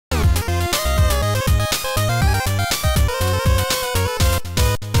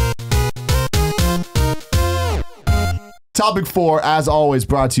Topic 4, as always,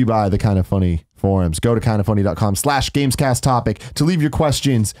 brought to you by the Kind of Funny forums. Go to kindoffunny.com/Gamescast topic to leave your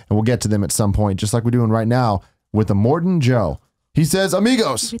questions, and we'll get to them at some point, just like we're doing right now with the Morton Joe. He says,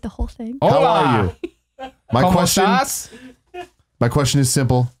 amigos. Read the whole thing. How are you? My question is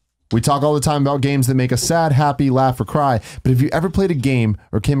simple. We talk all the time about games that make us sad, happy, laugh, or cry, but have you ever played a game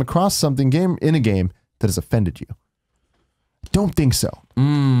or came across something in a game that has offended you? Don't think so.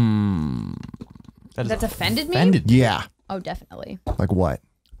 That's offended me? Yeah. Oh, definitely. Like what?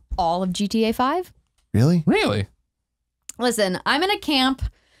 All of GTA 5? Really? Really? Listen, I'm in a camp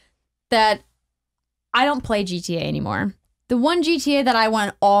that I don't play GTA anymore. The one GTA that I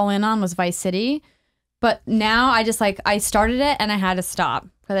went all in on was Vice City, but now I just I started it and I had to stop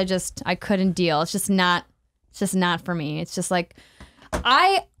because I couldn't deal. It's just not for me. It's just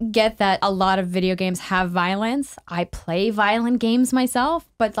I get that a lot of video games have violence. I play violent games myself,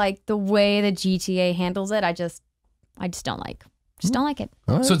 but the way that GTA handles it, I just don't like. Just don't like it.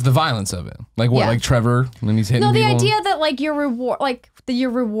 Right. So it's the violence of it. Like what? Yeah. Like Trevor when he's hitting people? No, the idea that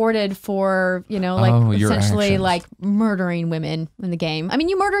you're rewarded for, essentially murdering women in the game. I mean,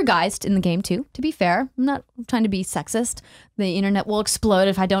 you murder guys in the game too, to be fair. I'm not trying to be sexist. The internet will explode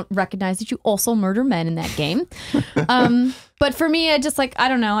if I don't recognize that you also murder men in that game. But for me, I just I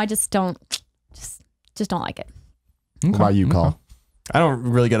don't know. I just don't like it. Okay. What about you, Colin? I don't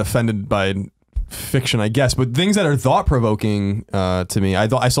really get offended by fiction, I guess, but things that are thought-provoking to me,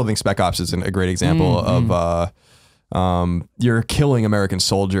 I still think Spec Ops is a great example of you're killing American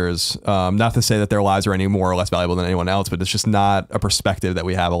soldiers. Not to say that their lives are any more or less valuable than anyone else, but it's just not a perspective that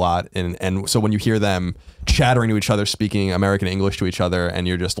we have a lot. And so when you hear them chattering to each other, speaking American English to each other, and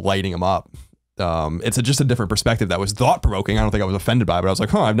you're just lighting them up, it's just a different perspective that was thought-provoking. I don't think I was offended by it, but I was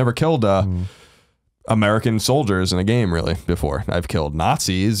like, I've never killed American soldiers in a game really before. I've killed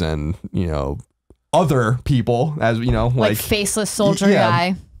Nazis and, other people, as like faceless soldier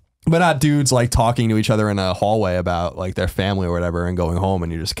guy, but not dudes talking to each other in a hallway about their family or whatever and going home and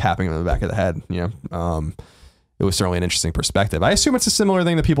you're just capping them in the back of the head. It was certainly an interesting perspective. I assume it's a similar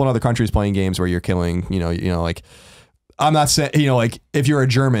thing that people in other countries playing games where you're killing, I'm not saying, if you're a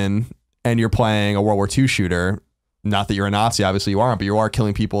German and you're playing a World War II shooter, not that you're a Nazi, obviously you aren't, but you are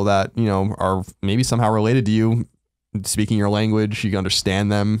killing people that, are maybe somehow related to you, speaking your language, you can understand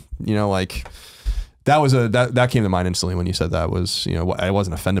them, that came to mind instantly when you said that. Was I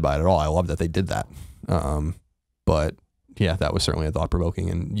wasn't offended by it at all. I love that they did that. But yeah, that was certainly a thought-provoking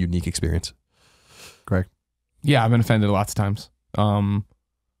and unique experience. Correct. Yeah, I've been offended lots of times. Going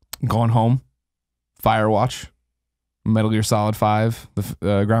Home, Firewatch, Metal Gear Solid 5,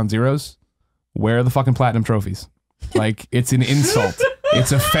 the Ground Zeroes. Where are the fucking platinum trophies? It's an insult.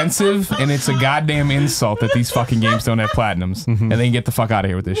 It's offensive and it's a goddamn insult that these fucking games don't have platinums. And they can get the fuck out of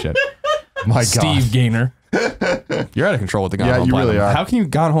here with this shit. My God. Steve Gaynor. You're out of control with the Gone Home. Yeah, you platinum. really are. How can you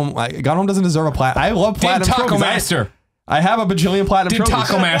Gone Home? Gone Home doesn't deserve a platinum. I love platinum Taco trophies. Master. I have a bajillion platinum trophies.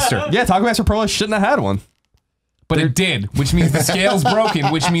 Taco Master. Yeah, Taco Master Pro shouldn't have had one. But it did, which means the scale's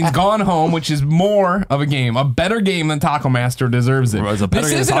broken, which means Gone Home, which is more of a game, a better game than Taco Master deserves it.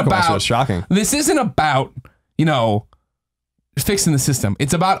 This isn't about, shocking. This isn't about, fixing the system.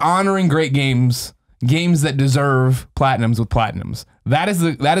 It's about honoring great games that deserve platinums with platinums. That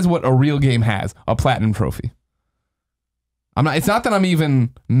is what a real game has, a platinum trophy. It's not that I'm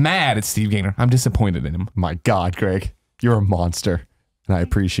even mad at Steve Gaynor. I'm disappointed in him. My God, Greg, you're a monster. And I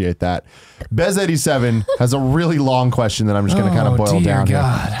appreciate that. Bez87 has a really long question that I'm just going to kind of boil down here.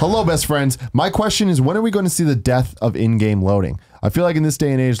 Hello, best friends. My question is, when are we going to see the death of in-game loading? I feel like in this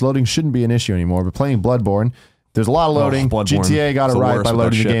day and age, loading shouldn't be an issue anymore, but playing Bloodborne, there's a lot of loading. GTA got it right by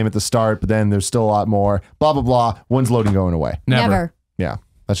loading the game at the start, but then there's still a lot more. Blah, blah, blah. When's loading going away? Never. Yeah.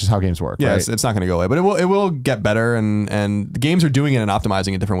 That's just how games work. Yeah, right? it's not going to go away, but it will get better, and the games are doing it and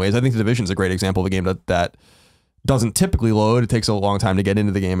optimizing in different ways. I think The Division is a great example of a game that doesn't typically load. It takes a long time to get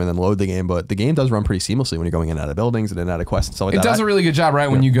into the game and then load the game, but the game does run pretty seamlessly when you're going in and out of buildings and in and out of quests and stuff like that. It does a really good job, right?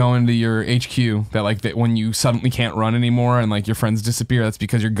 When you go into your HQ, that when you suddenly can't run anymore and your friends disappear, that's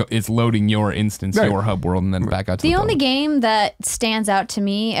because it's loading your instance, your hub world, and then back out to the only game that stands out to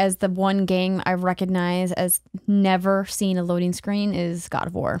me as the one game I recognize as never seen a loading screen is God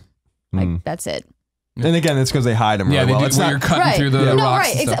of War. That's it. And again, it's because they hide them really well. It's not you're cutting through the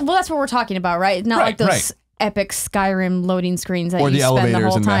rocks. Well, that's what we're talking about, right? It's not like those epic Skyrim loading screens that you spend the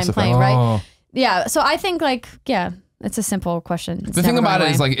whole time playing, right? Yeah. So I think it's a simple question. The thing about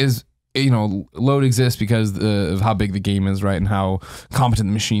it is load exists because of how big the game is, right, and how competent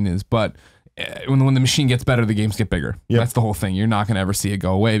the machine is. But when the machine gets better, the games get bigger. Yep. That's the whole thing. You're not going to ever see it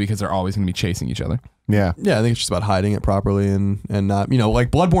go away because they're always going to be chasing each other. Yeah. Yeah, I think it's just about hiding it properly and not,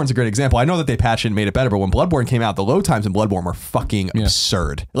 like Bloodborne's a great example. I know that they patched it and made it better, but when Bloodborne came out, the load times in Bloodborne were fucking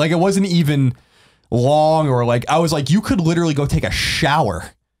absurd. Like, it wasn't even long, or like, I was like, you could literally go take a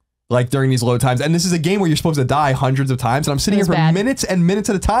shower like during these load times. And this is a game where you're supposed to die hundreds of times, and I'm sitting here for minutes and minutes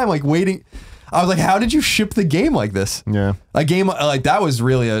at a time, like waiting. I was like, how did you ship the game like this? Yeah. A game like that was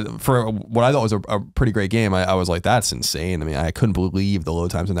really for what I thought was a pretty great game. I was like, that's insane. I mean, I couldn't believe the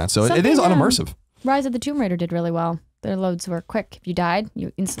load times in that. So it is unimmersive. Rise of the Tomb Raider did really well. Their loads were quick. If you died,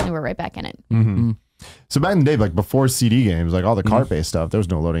 you instantly were right back in it. So back in the day, like before CD games, like all the cart-based stuff, there was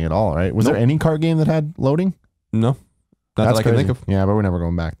no loading at all, right? Was there any cart game that had loading? No. Not that I can think of. Yeah, but we're never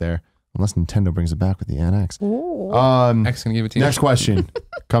going back there. Unless Nintendo brings it back with the NX. X can give it to you. Next question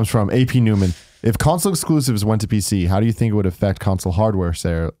comes from AP Newman. If console exclusives went to PC, how do you think it would affect console hardware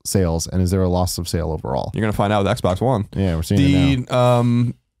sales? And is there a loss of sale overall? You're going to find out with Xbox One. Yeah, we're seeing it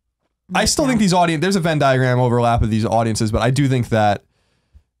now. I still think these there's a Venn diagram overlap of these audiences, but I do think that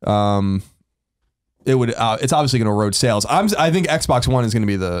it would it's obviously going to erode sales. I think Xbox One is going to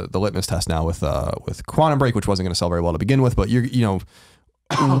be the litmus test now with Quantum Break, which wasn't going to sell very well to begin with, but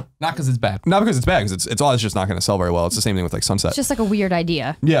not because it's bad. Not because it's bad, because it's just not going to sell very well. It's the same thing with like Sunset. It's just like a weird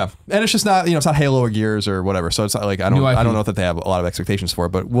idea. Yeah, and it's just not it's not Halo or Gears or whatever. So it's not like I don't know that they have a lot of expectations for it.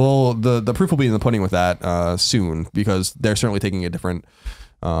 But the proof will be in the pudding with that soon, because they're certainly taking a different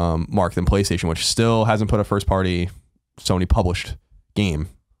mark than PlayStation, which still hasn't put a first party Sony published game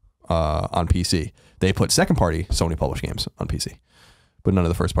on PC. They put second party Sony published games on PC, but none of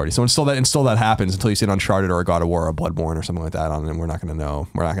the first party. So until that happens, until you see an Uncharted or a God of War or a Bloodborne or something like that on, and we're not going to know.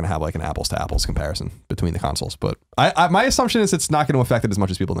 We're not going to have like an apples to apples comparison between the consoles. But my assumption is it's not going to affect it as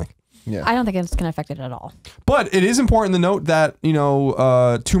much as people think. Yeah, I don't think it's going to affect it at all. But it is important to note that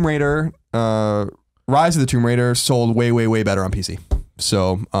Tomb Raider, Rise of the Tomb Raider sold way, way, way better on PC.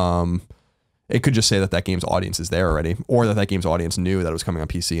 So it could just say that game's audience is there already, or that game's audience knew that it was coming on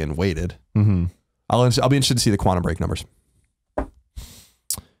PC and waited. I'll be interested to see the Quantum Break numbers.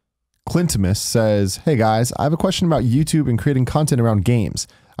 Clintimus says, hey guys, I have a question about YouTube and creating content around games.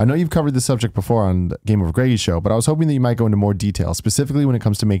 I know you've covered this subject before on the Game Over Greggy's show, but I was hoping that you might go into more detail, specifically when it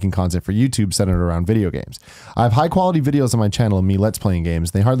comes to making content for YouTube centered around video games. I have high quality videos on my channel of me let's playing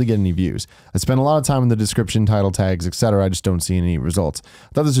games. They hardly get any views. I spend a lot of time in the description, title tags, etc. I just don't see any results. I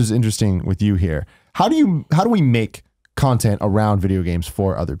thought this was interesting with you here. How do we make content around video games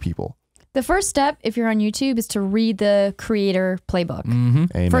for other people? The first step, if you're on YouTube, is to read the creator playbook.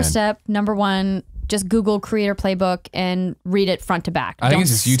 Amen. First step, number one, just Google creator playbook and read it front to back. I think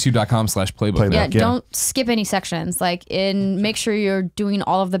it's just youtube.com/playbook. Yeah, don't skip any sections. Make sure you're doing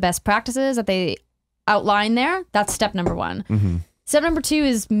all of the best practices that they outline there. That's step number one. Step number two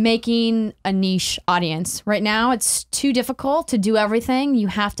is making a niche audience. Right now, it's too difficult to do everything. You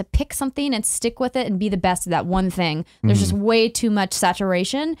have to pick something and stick with it and be the best at that one thing. There's just way too much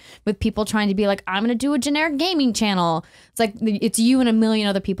saturation with people trying to be like, I'm going to do a generic gaming channel. It's like, it's you and a million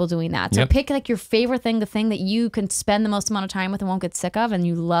other people doing that. So pick like your favorite thing, the thing that you can spend the most amount of time with and won't get sick of and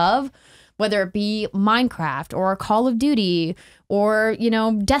you love. Whether it be Minecraft or Call of Duty or,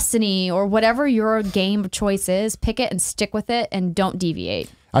 Destiny or whatever your game of choice is, pick it and stick with it and don't deviate.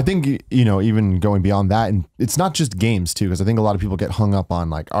 I think, even going beyond that, and it's not just games too, because I think a lot of people get hung up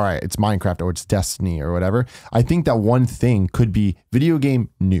on like, all right, it's Minecraft or it's Destiny or whatever. I think that one thing could be video game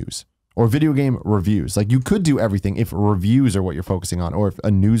news or video game reviews. Like you could do everything if reviews are what you're focusing on, or if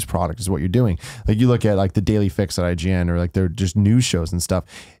a news product is what you're doing. Like you look at like the Daily Fix at IGN, or like they're just news shows and stuff.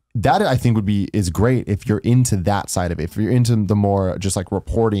 That I think is great if you're into that side of it. If you're into the more just like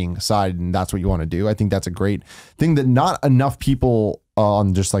reporting side and that's what you want to do, I think that's a great thing that not enough people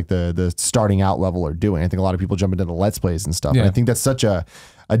on just like the starting out level are doing. I think a lot of people jump into the Let's Plays and stuff. Yeah. And I think that's such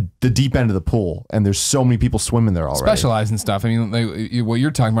the deep end of the pool, and there's so many people swimming there already. Specialize in stuff. I mean, like, what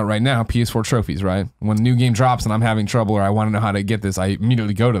you're talking about right now, PS4 trophies, right? When a new game drops and I'm having trouble or I want to know how to get this, I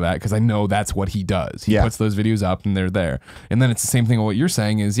immediately go to that because I know that's what he does. He puts those videos up and they're there. And then it's the same thing. What you're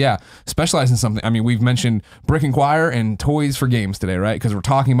saying is, specialize in something. I mean, we've mentioned Brick and Choir and Toys for Games today, right? Because we're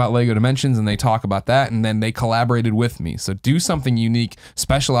talking about Lego Dimensions and they talk about that, and then they collaborated with me. So do something unique,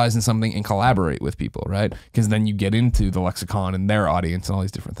 specialize in something, and collaborate with people, right? Because then you get into the lexicon and their audience and all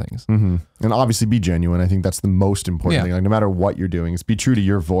these different things. And obviously be genuine. I think that's the most important thing. Like no matter what you're doing, is be true to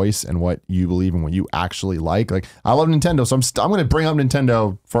your voice and what you believe and what you actually like. Like I love Nintendo, so I'm going to bring up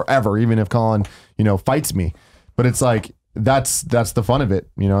Nintendo forever, even if Colin, fights me. But it's like that's the fun of it,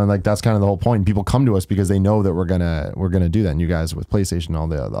 and like that's kind of the whole point. People come to us because they know that we're gonna do that. And you guys with PlayStation and all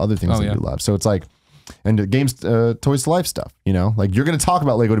the other things that you love. So it's like, and the games, Toys to Life stuff, like you're going to talk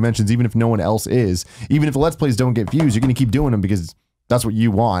about Lego Dimensions even if no one else is. Even if the Let's Plays don't get views, you're going to keep doing them because that's what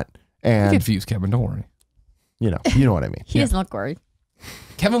you want, And confused, Kevin. Don't worry. you know what I mean. He doesn't look worried.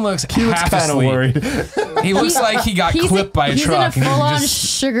 Kevin looks He looks half kind of asleep. worried. He looks like he got clipped by a truck. He's in a and full-on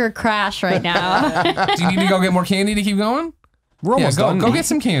just, sugar crash right now. do you need to go get more candy to keep going? We're almost done. Go get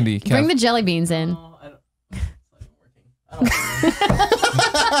some candy. Kev. Bring the jelly beans in. So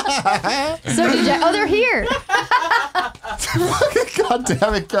did you? Oh, they're here. God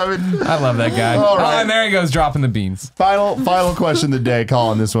damn it, Kevin. I love that guy. All right. Oh, and there he goes dropping the beans. Final question of the day,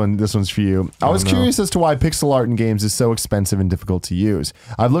 Colin. This one's for you. I was curious as to why pixel art in games is so expensive and difficult to use.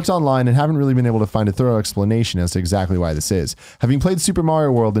 I've looked online and haven't really been able to find a thorough explanation as to exactly why this is. Having played Super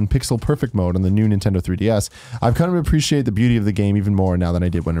Mario World in pixel perfect mode on the new Nintendo 3DS, I've come to appreciate the beauty of the game even more now than I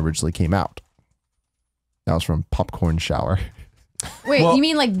did when it originally came out. That was from Popcorn Shower. Wait, Well- you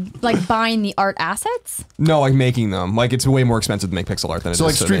mean like buying the art assets? No, like making them. Like it's way more expensive to make pixel art than it So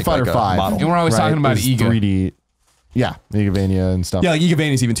is like to Street make Fighter like a 5. model. And we're always talking about Is Ega. 3D. Yeah, Egavania and stuff. Yeah, like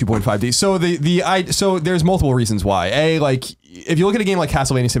Igavania is even 2.5D. So so there's multiple reasons why. A, like if you look at a game like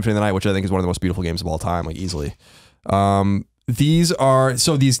Castlevania Symphony of the Night, which I think is one of the most beautiful games of all time, like easily. These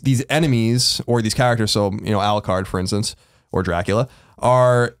enemies or these characters, so Alucard, for instance, or Dracula,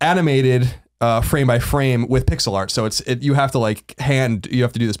 are animated frame by frame with pixel art. So you have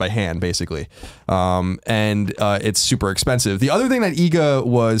to do this by hand basically. And it's super expensive. The other thing that Iga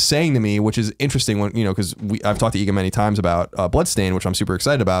was saying to me, which is interesting when, cause I've talked to Iga many times about Bloodstain, which I'm super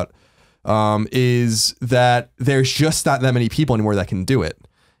excited about, is that there's just not that many people anymore that can do it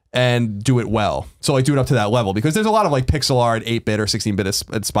and do it well. So like do it up to that level, because there's a lot of like pixel art, 8-bit or 16-bit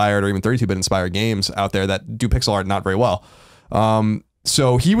inspired or even 32-bit inspired games out there that do pixel art not very well.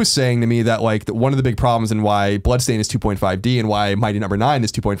 So he was saying to me that like one of the big problems and why Bloodstain is 2.5D and why Mighty Number 9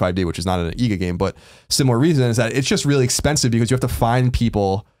 is 2.5D, which is not an Iga game, but similar reason, is that it's just really expensive because you have to find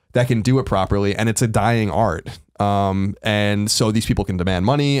people that can do it properly, and it's a dying art. And so these people can demand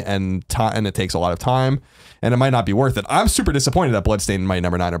money and it takes a lot of time, and it might not be worth it. I'm super disappointed that Bloodstain and Mighty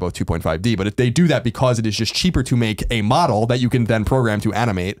Number 9 are both 2.5D, but if they do that because it is just cheaper to make a model that you can then program to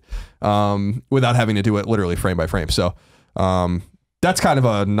animate without having to do it literally frame by frame. So that's kind of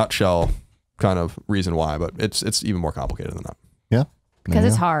a nutshell kind of reason why, but it's even more complicated than that. Yeah. Because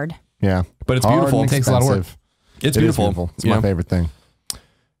it's hard. Yeah. But it's Hard beautiful. and It takes a lot of work. expensive. It's It is beautiful. It's my favorite thing.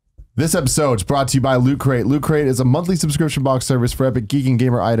 This episode is brought to you by Loot Crate. Loot Crate is a monthly subscription box service for epic geek and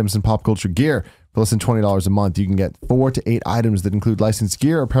gamer items and pop culture gear. For less than $20 a month, you can get 4 to 8 items that include licensed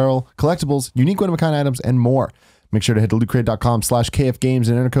gear, apparel, collectibles, unique one-of-a-kind items, and more. Make sure to head to lootcrate.com/KFGames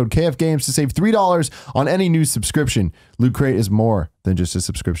and enter code KFGames to save $3 on any new subscription. Loot Crate is more than just a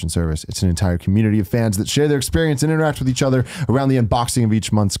subscription service. It's an entire community of fans that share their experience and interact with each other around the unboxing of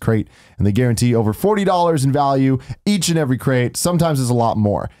each month's crate. And they guarantee over $40 in value each and every crate. Sometimes it's a lot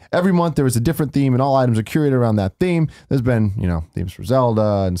more. Every month there is a different theme, and all items are curated around that theme. There's been, themes for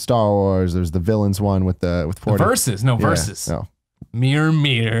Zelda and Star Wars. There's the villains one with 40. Versus. No, versus. No.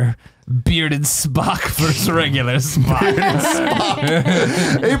 Mirror, bearded Spock versus regular Spock.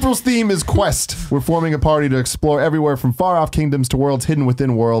 April's theme is Quest. We're forming a party to explore everywhere from far-off kingdoms to worlds hidden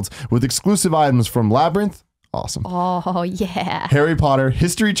within worlds with exclusive items from Labyrinth. Awesome. Oh, yeah. Harry Potter,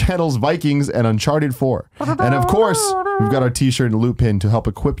 History Channel's Vikings, and Uncharted 4. And of course, we've got our t-shirt and loot pin to help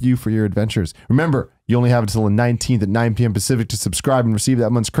equip you for your adventures. Remember, you only have until the 19th at 9 p.m. Pacific to subscribe and receive that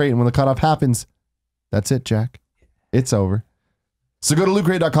month's crate. And when the cutoff happens, that's it, Jack. It's over. So go to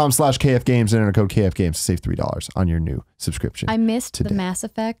lootcrate.com/KFGames and enter code KFGames to save $3 on your new subscription. I missed today. the Mass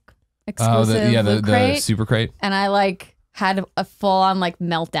Effect exclusive Loot the Crate, super crate. and I had a full-on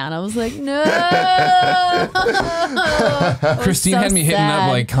meltdown. I was like, no. Christine had me hitting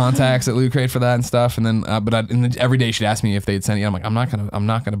up contacts at Loot Crate for that and stuff, and then every day she'd ask me if they'd send it. I'm like, I'm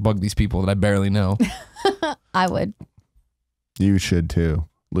not gonna bug these people that I barely know. I would. You should too.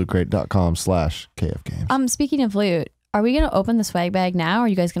 Lootcrate.com/KFGames. Speaking of loot, are we gonna open the swag bag now, or are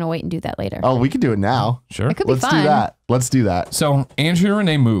you guys gonna wait and do that later? Oh, we can do it now. Sure. It could be Let's fun. do that. Let's do that. So Andrea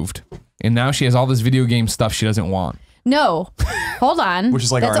Renee moved, and now she has all this video game stuff she doesn't want. No, hold on. Which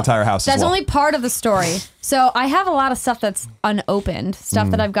is like our entire house as That's well. only part of the story. So I have a lot of stuff that's unopened,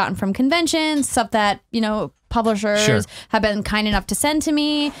 stuff that I've gotten from conventions, stuff that, publishers Sure. have been kind enough to send to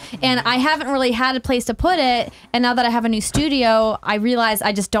me. And I haven't really had a place to put it. And now that I have a new studio, I realize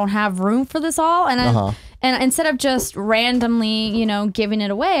I just don't have room for this all. And and instead of just randomly, giving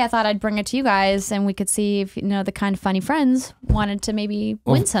it away, I thought I'd bring it to you guys and we could see if, the kind of funny friends wanted to maybe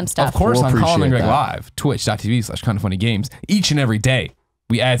win some stuff. Of course, We'll on Colin and appreciate Greg that. Live, twitch.tv/kindafunnygames. Each and every day,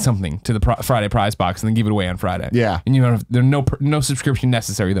 we add something to the Friday prize box and then give it away on Friday. Yeah. And there's no subscription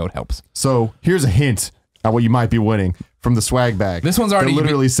necessary, though it helps. So here's a hint at what you might be winning from the swag bag. This one's already It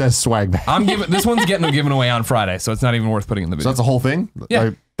literally says swag bag. This one's getting given away on Friday, so it's not even worth putting in the So video. that's a whole thing? Yeah.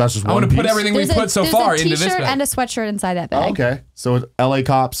 That's just I one want to piece? put everything we've put so far into this There's a t-shirt bag. and a sweatshirt inside that Oh, bag. okay. So it's LA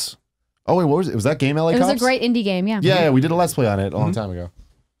Cops. Oh, wait, what was it? Was that game LA It Cops? was a great indie game, yeah. Yeah, we did a Let's Play on it a long time ago.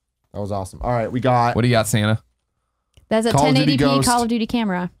 That was awesome. All right, we got What do you got, Santa? That's a Call of Duty 1080p Ghost. Call of Duty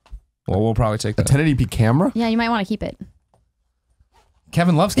camera. Well, we'll probably take a that. 1080p camera. Yeah, you might want to keep it.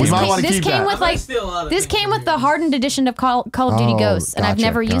 Kevin loves This, might cameras. wanna this keep came that. with like this came with the hardened edition of Call of Duty Oh, Ghosts, and I've gotcha,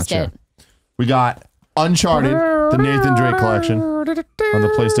 never used gotcha. it. We got Uncharted, the Nathan Drake collection on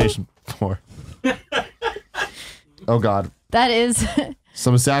the PlayStation 4. Oh God, That is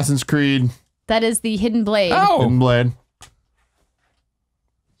some Assassin's Creed, that is the Hidden Blade. Oh, Hidden Blade.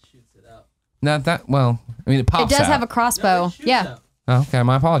 not that. Well, I mean, it It pops does out. have a crossbow. Yeah. Oh, okay,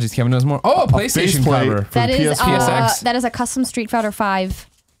 my apologies. Kevin knows more. Oh, a PlayStation faceplate cover. for That the is PS4. PSX. that is a custom Street Fighter 5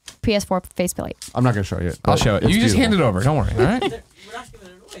 PS4 faceplate. I'm not gonna show you it. I'll but show it. it's You just beautiful. hand it over. Don't worry. All right. We're not giving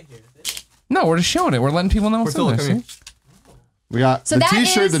it away here. No, we're just showing it. We're letting people know what's in Priscilla, there. come here. See? We got So the that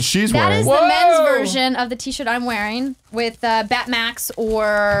T-shirt is- that she's That wearing. is the men's version of the T-shirt I'm wearing with Batmax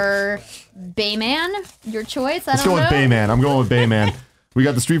or Bayman. Your choice. Let's go with Bayman. I'm going with Bayman. We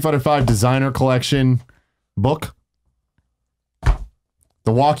got the Street Fighter 5 designer collection book.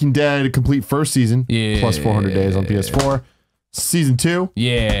 The Walking Dead complete first season, plus 400 days on PS4. Season 2,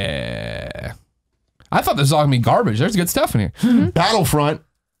 Yeah. I thought this was all gonna be garbage. There's good stuff in here. Battlefront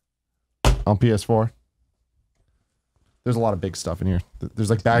on PS4. There's a lot of big stuff in here.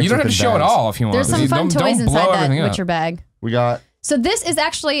 There's like bags. You don't have to within show it bags. all if you want. There's some You fun don't toys blow inside that everything up. Witcher bag. We got So this is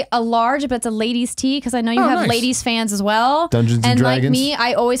actually a large, but it's a ladies' tee because I know you Oh, have nice. ladies fans as well. Dungeons and and like Dragons. me,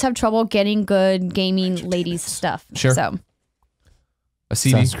 I always have trouble getting good gaming ladies stuff. Sure. So A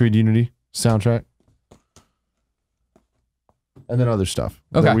CD. Assassin's Creed Unity soundtrack. And then other stuff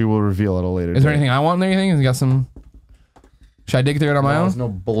Okay. that we will reveal at a later Is there date. anything I want in there? You think? You got some? Should I dig through it on my There's own? no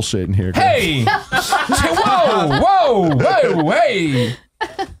bullshit in here. Hey! whoa! Hey!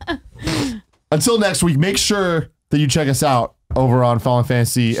 Until next week, make sure that you check us out over on Final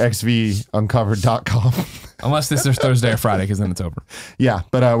Fantasy XV Uncovered.com. Unless this is Thursday or Friday, because then it's over. Yeah,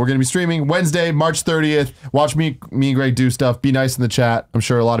 but we're going to be streaming Wednesday, March 30th. Watch me and Greg do stuff. Be nice in the chat. I'm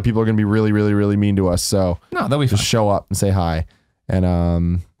sure a lot of people are going to be really, really, really mean to us. So No, that'll be fine. just show up and say hi. And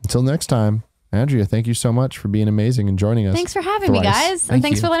until next time, Andrea, thank you so much for being amazing and joining us. thanks for having me, Thrice. guys, Thank and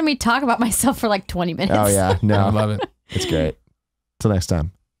thanks you. for letting me talk about myself for like 20 minutes. Oh, yeah. I No, love it. it's great. Till next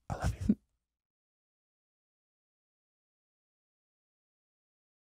time. I love you.